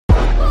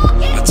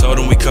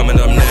coming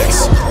up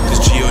next.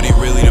 Cause G.O.D.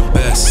 really the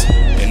best.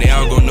 And they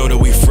all gon' know that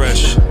we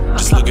fresh.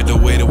 Just look at the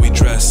way that we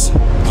dress.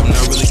 I'm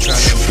not really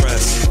trying to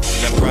impress.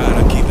 That pride,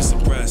 I keep it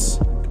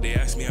suppressed. They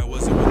asked me I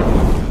wasn't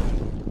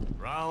really.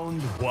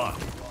 Round one,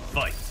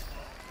 fight.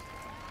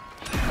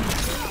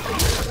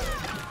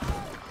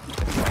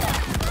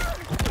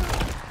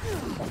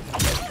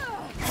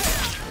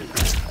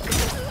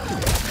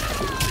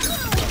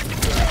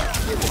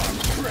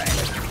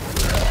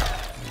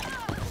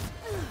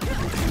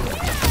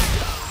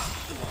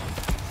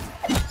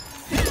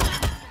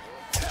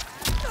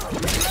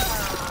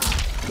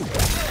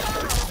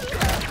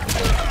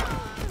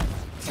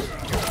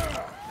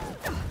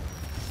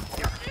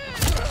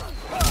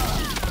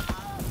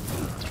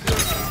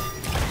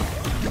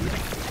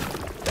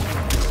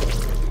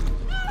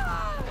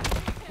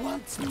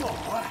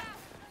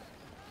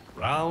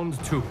 Round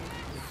two,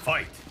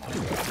 fight.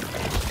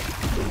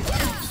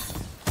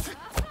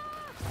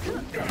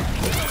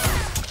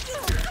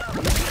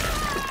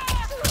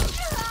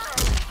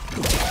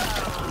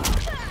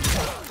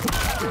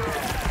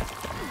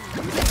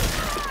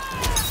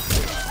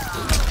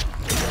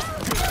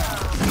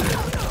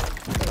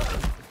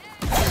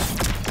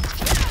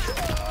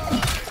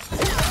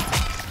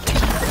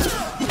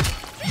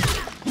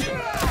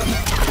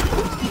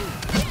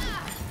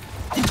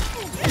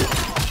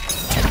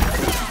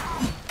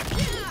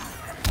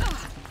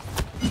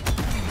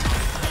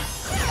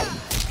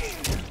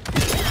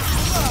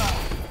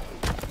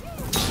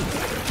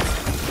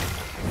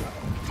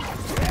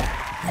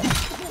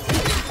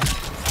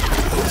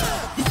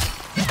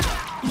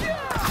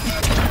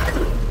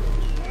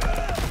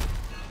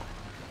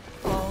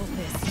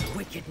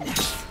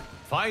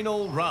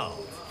 Final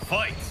round,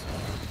 fight!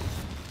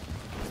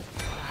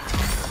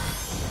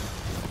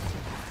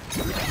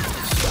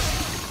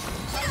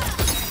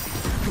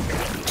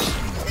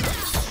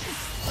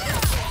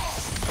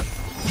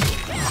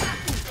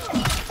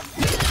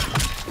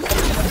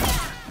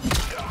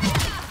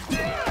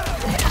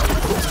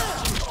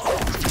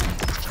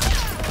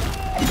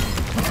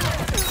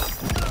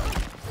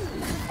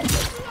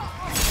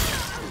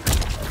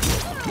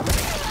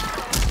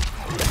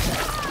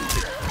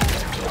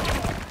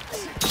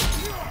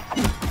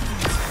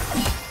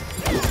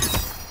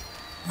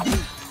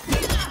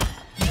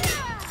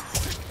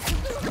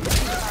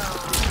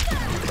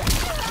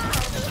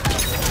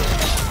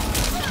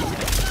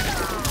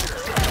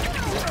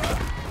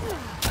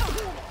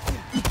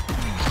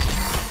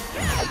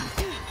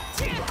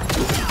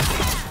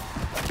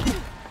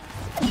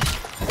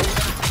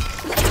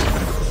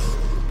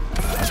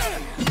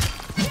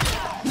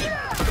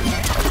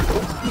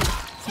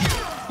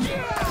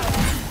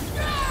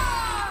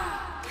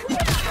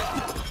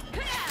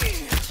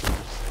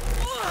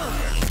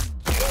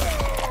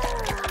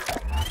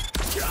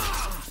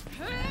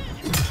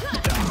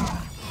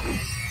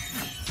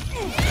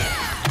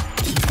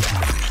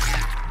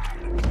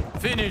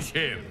 Finish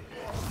him.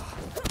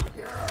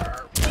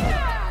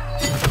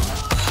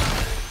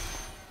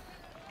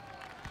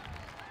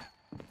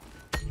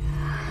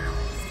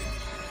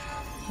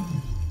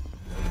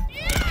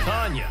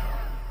 Tanya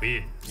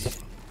wins.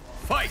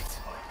 Fight!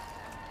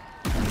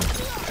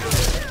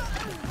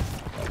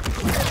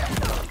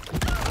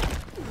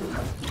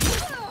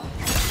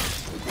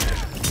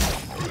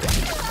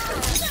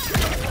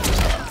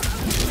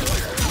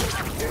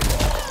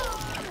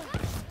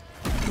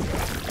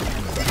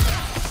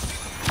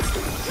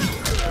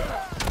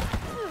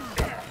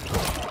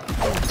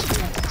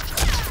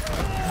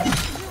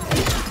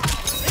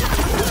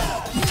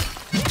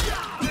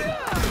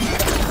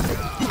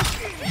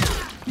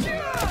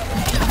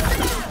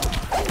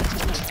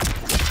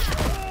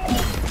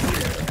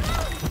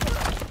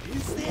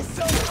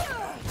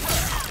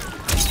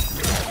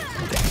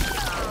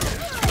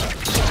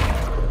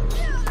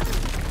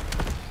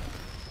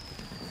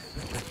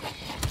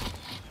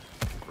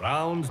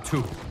 Round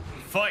two,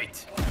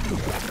 fight!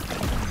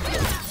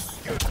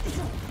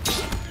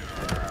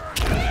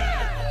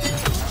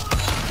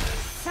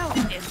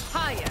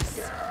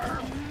 Self-impious!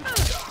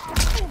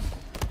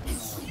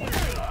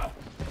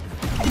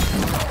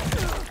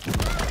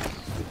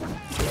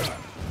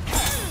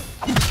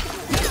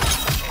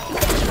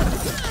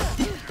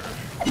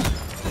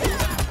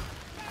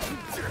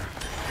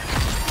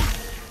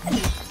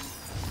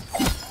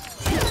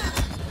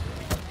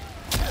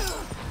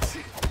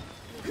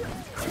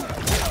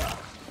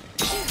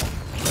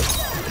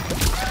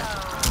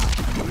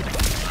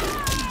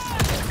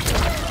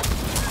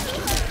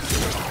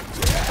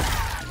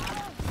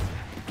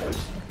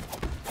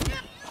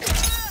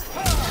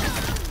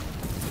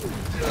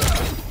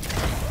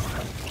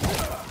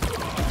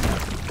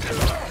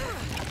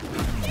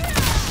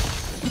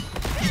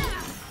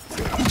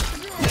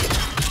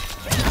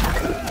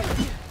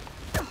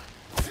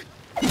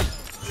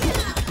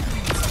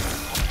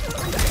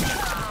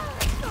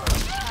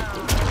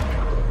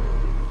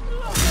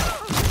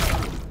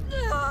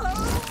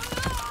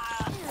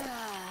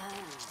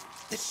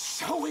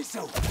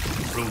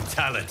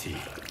 Brutality.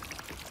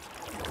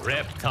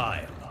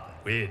 Reptile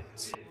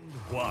wins.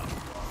 One,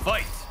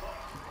 fight!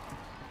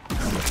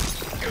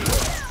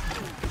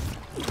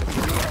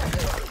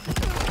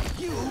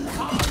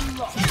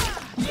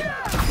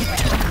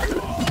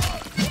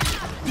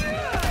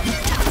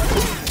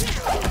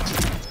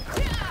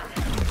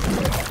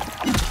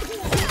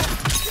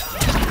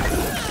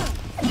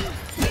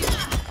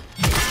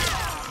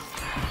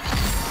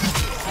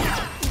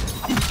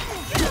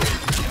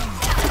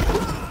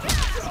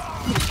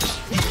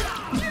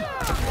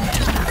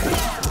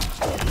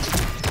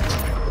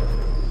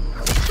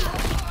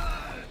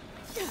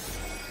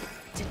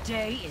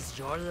 Today is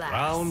your last.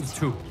 Round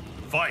 2.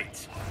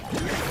 Fight!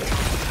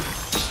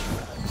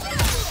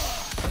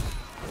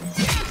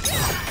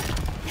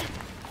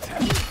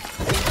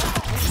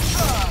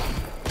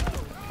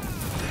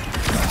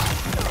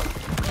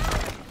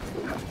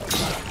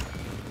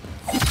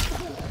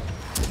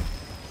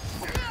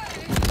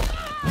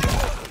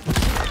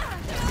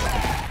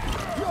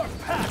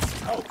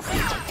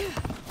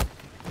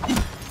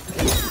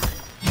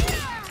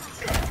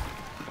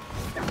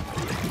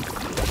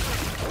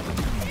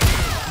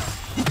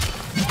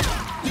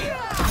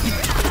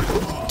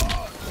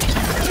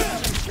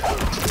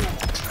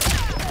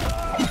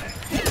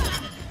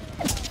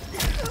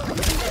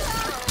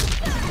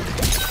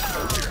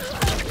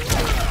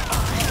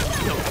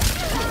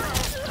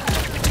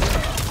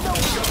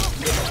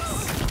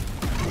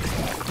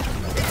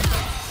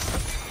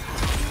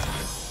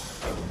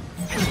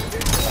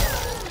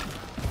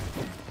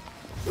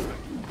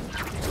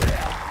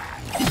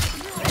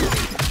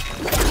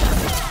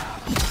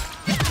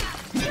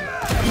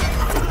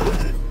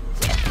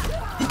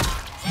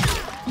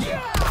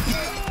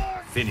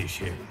 Finish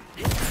him.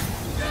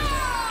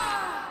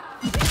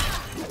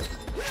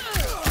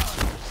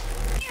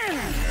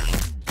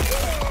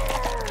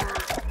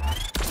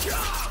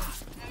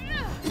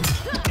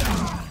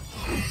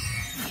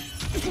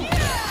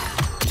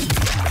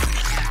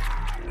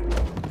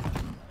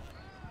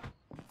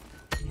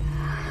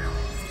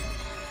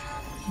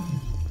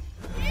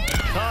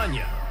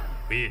 Tanya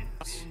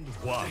wins.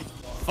 1.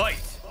 Fight!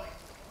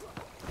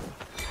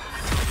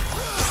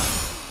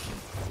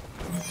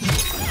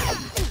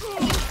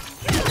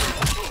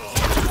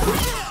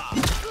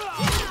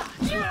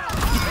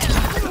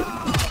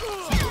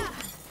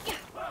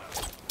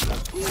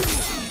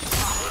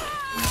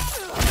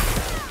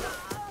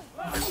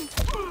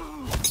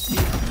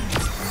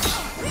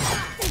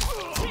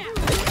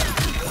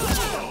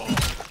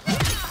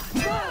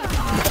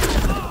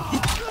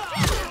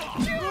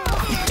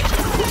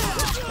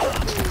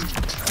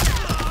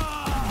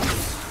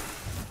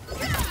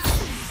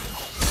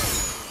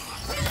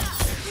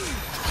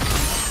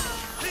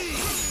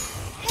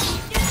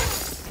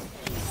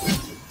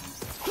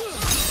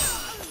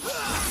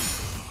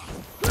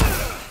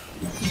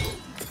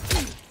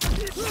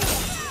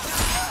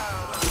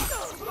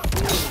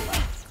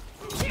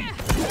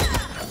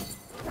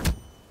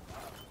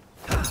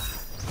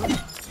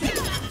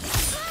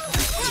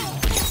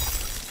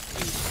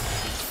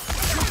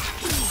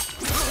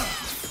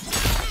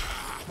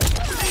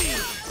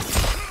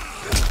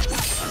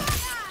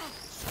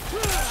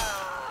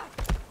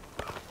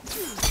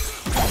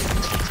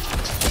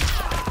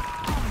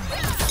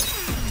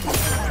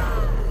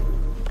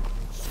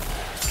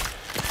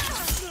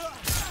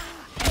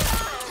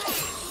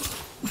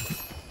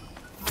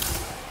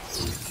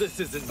 This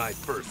isn't my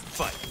first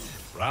fight.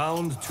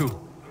 Round 2.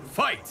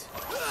 Fight!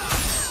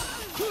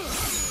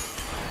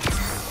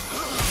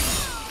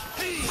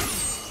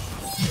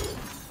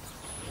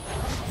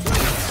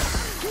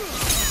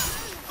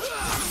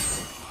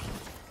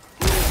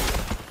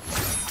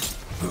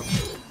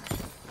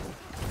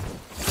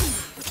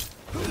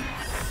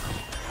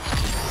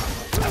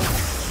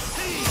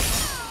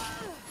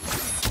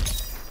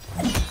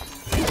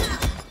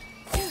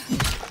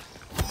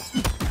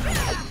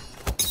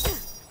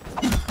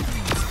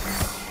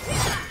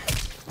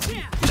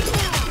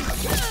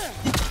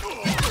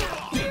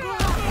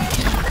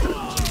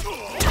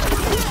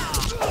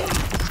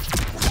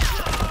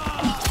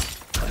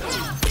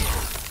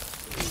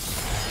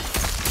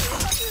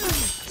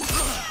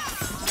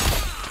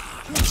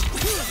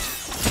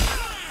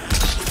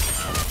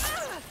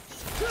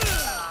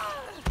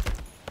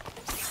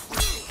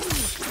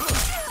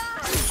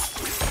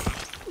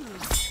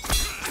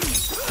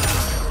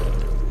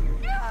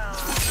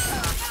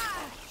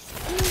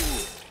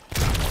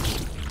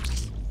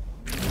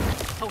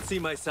 I'll see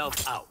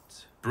myself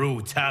out.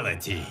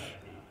 Brutality.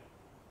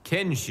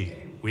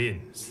 Kenshi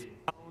wins.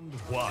 Round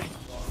 1.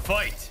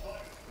 Fight!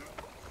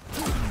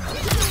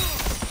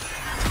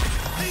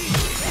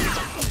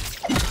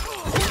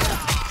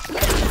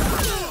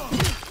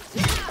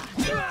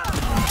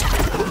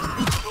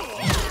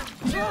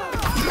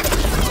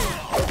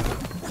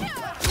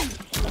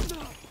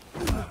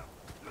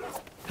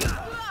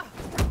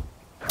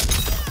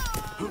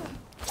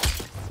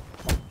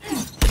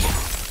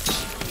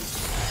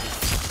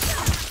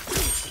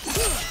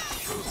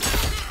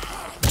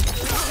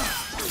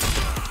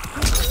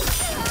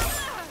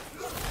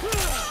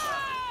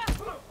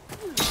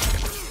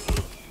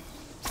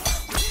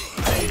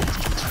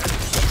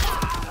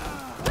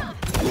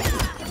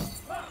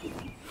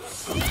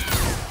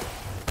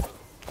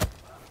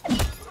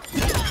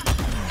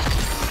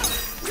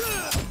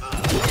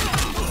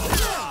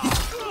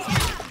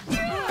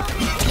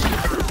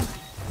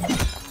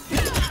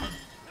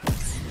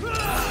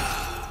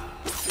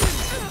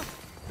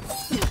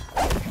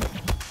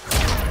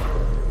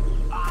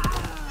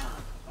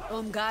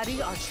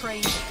 Umgadi are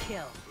trained to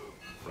kill.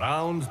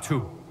 Round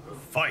 2.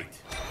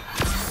 Fight!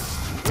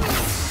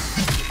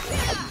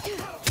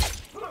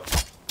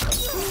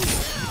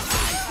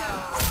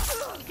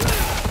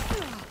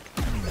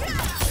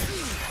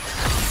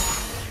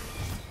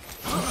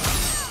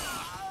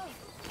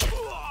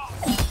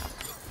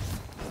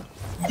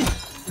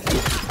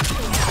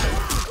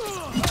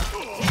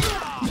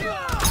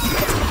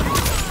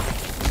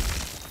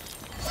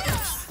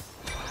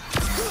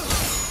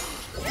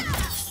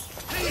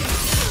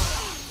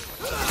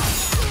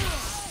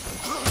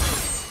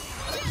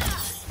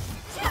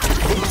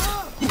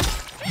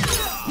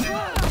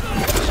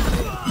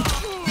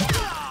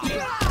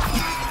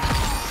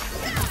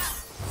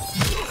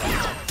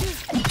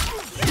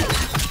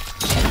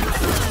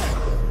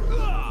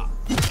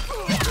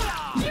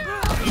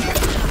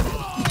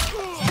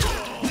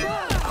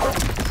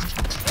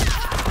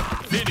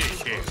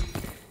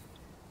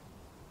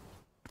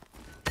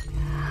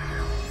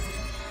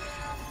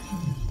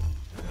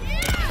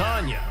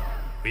 Tanya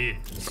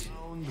wins.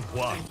 Round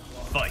 1,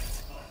 fight.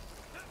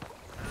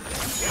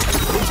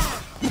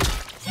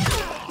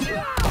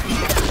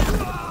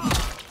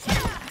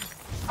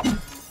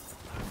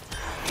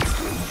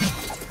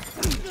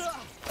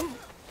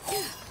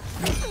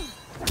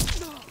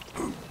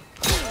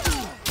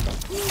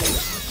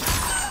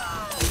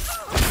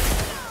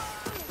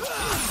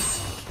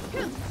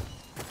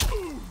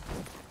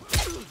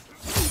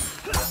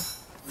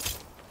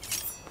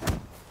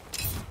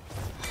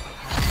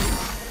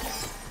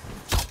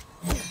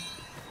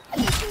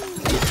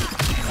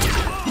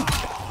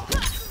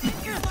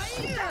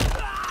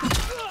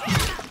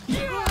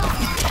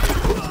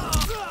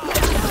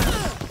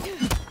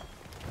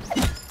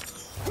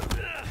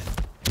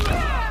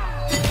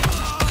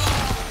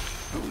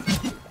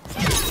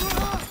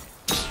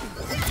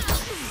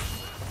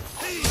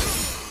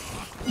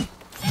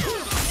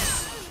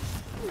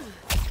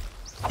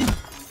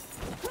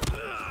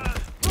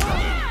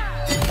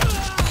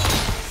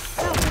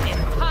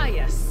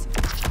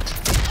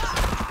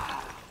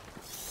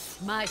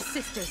 My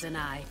sisters and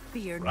I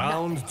fear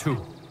Round nothing.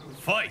 2,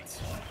 fight.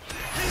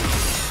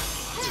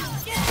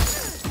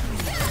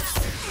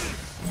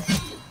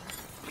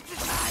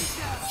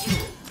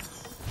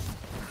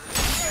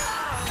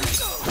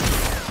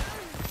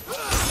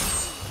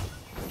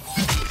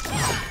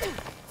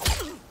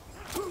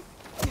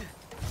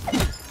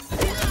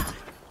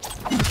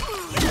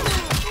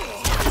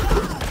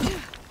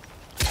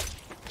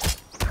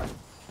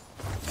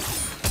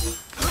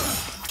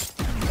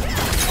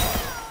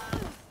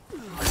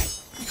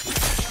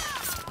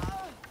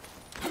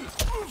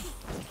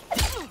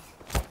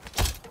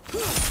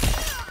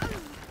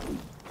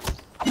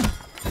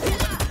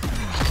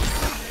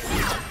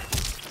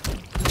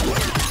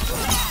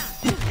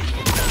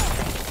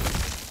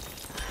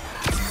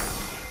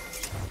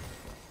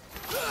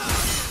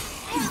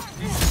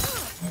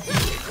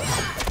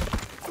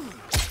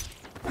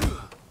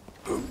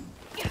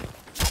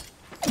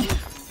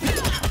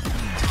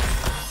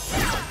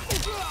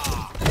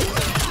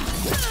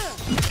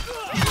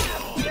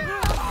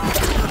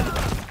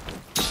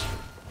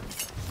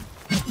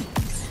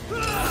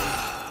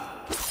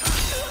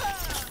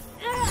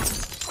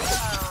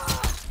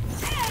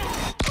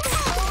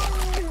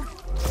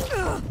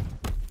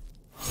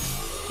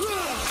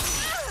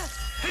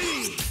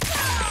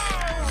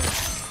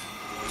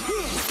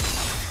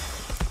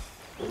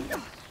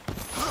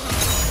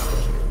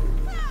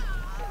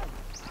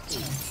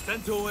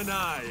 Sento and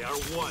I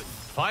are one.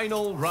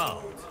 Final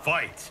round,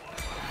 fight.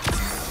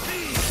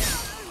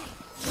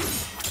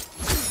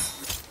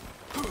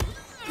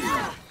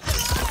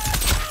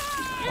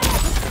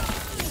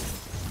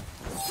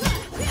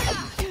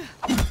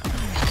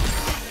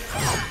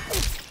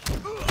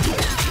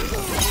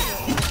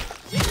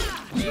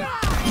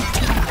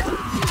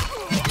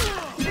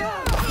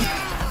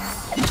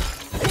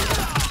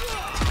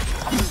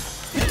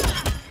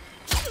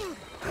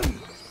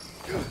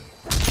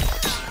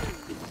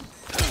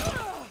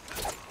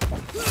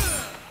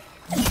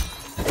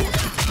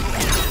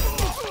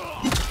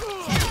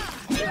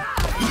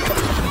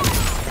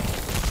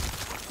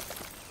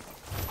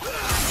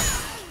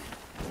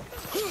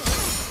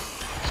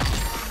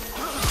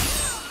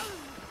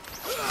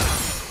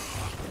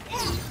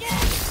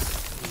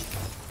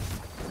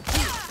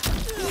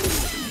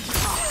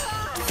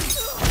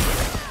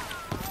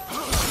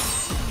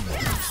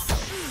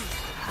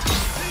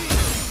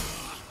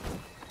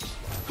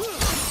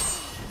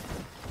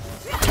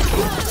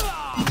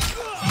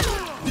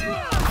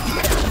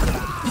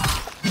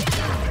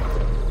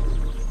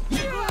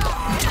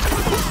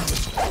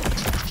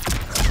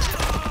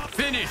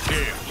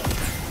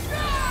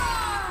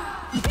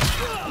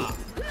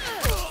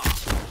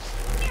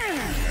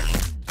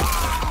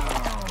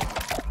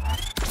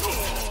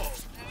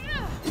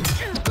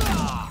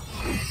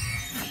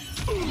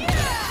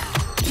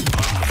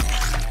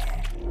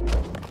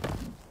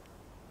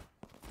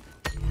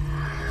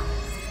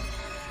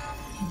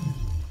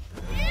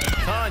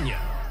 Tanya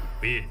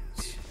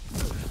wins.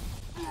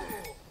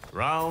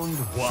 Round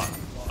 1,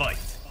 fight.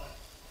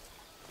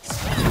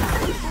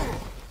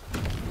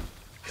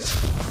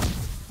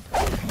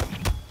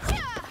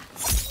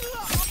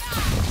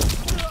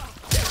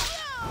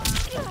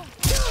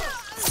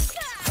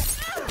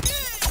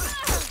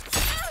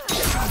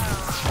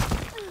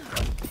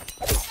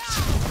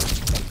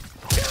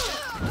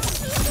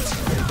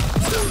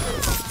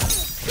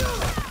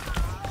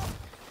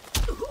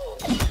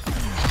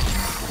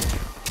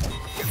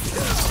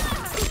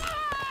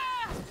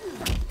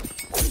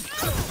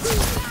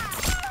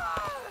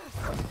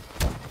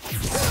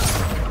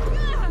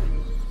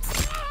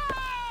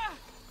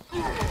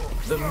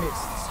 The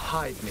mists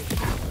hide me.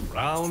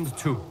 Round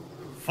 2,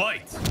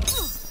 fight.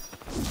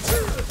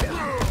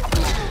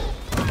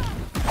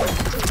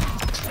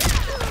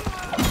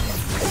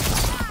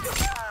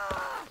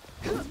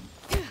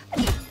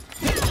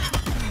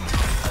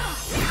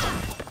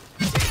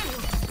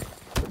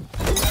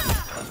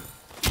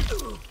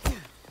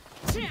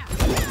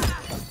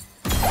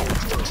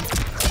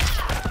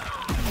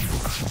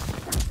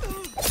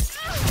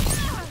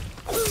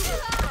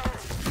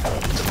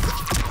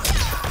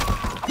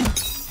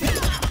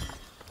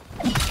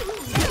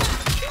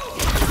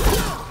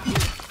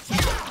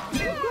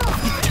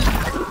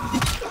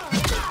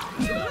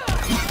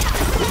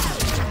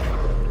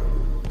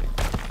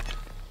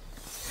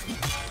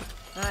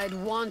 I'd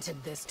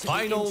wanted this to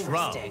Final be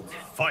interesting. round.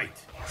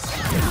 Fight.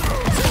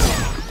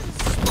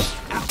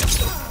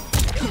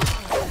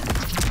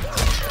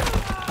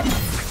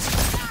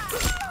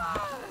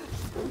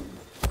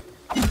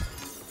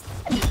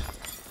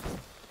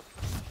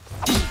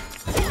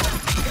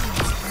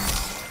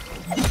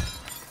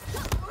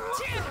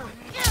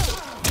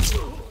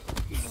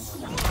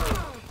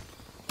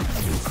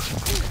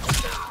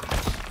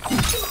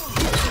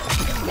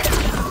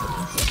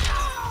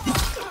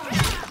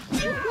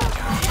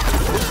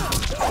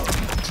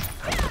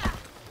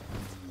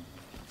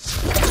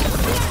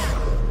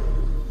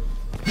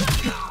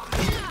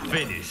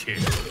 Finish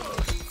him.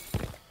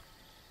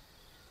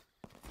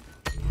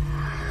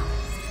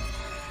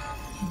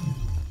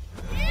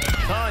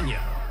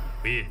 Tanya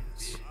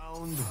wins.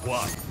 Round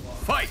 1.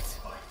 Fight!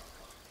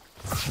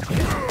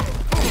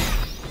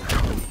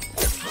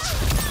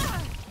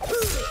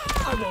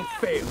 I won't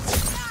fail.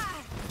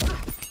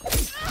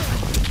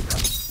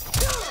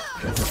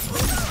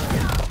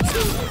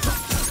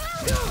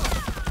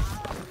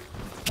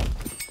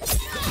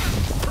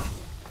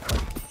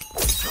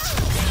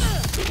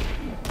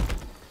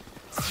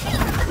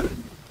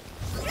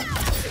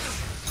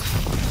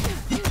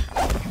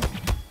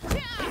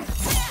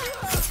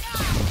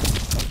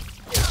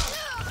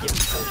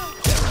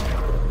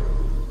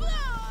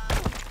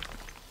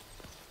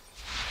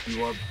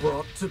 You are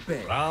brought to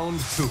bay. Round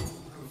 2.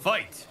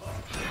 Fight!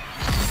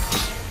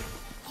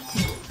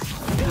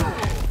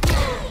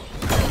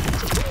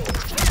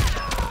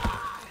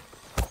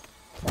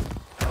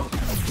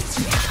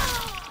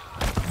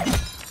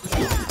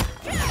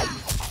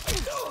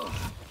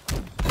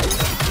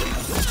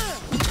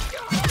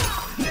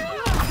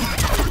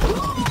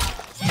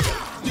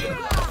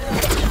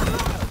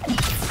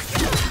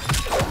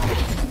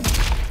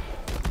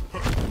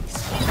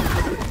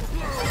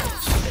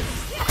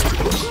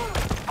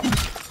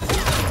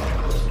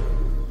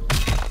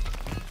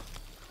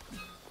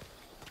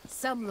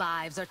 Some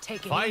lives are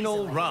taken Final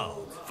easily.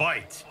 round.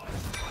 Fight!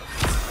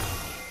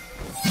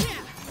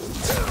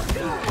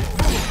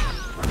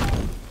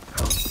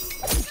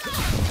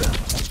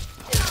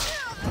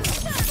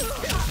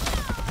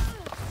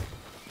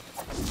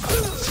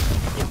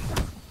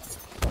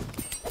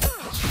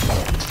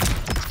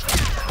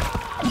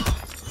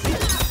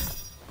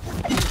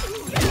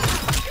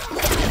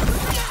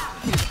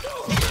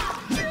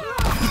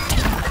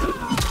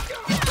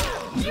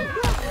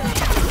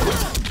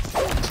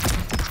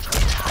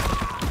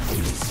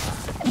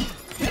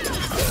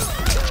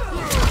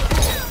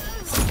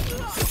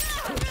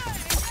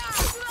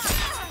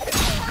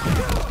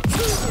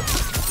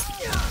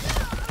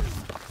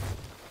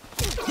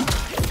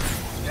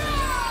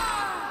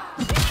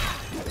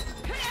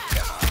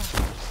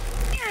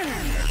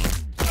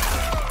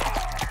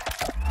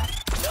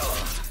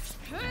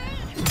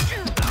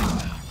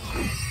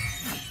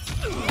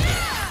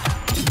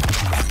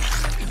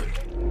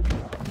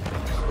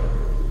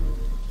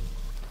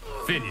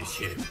 Finish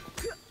him.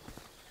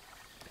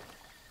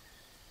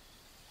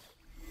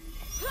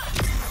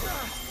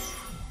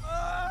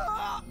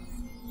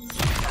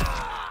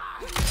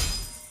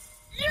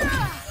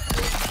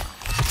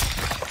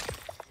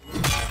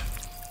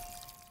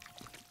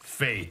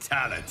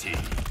 Fatality.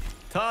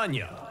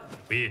 Tanya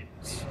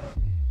wins.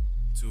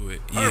 To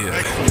it,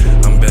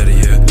 yeah. I'm better,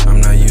 yeah.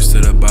 I'm not used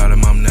to the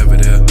bottom, I'm never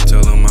there.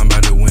 Tell them I'm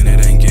about to win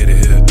it and get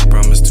it here.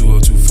 Promise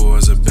 2024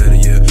 is a better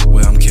year.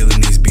 Where I'm killing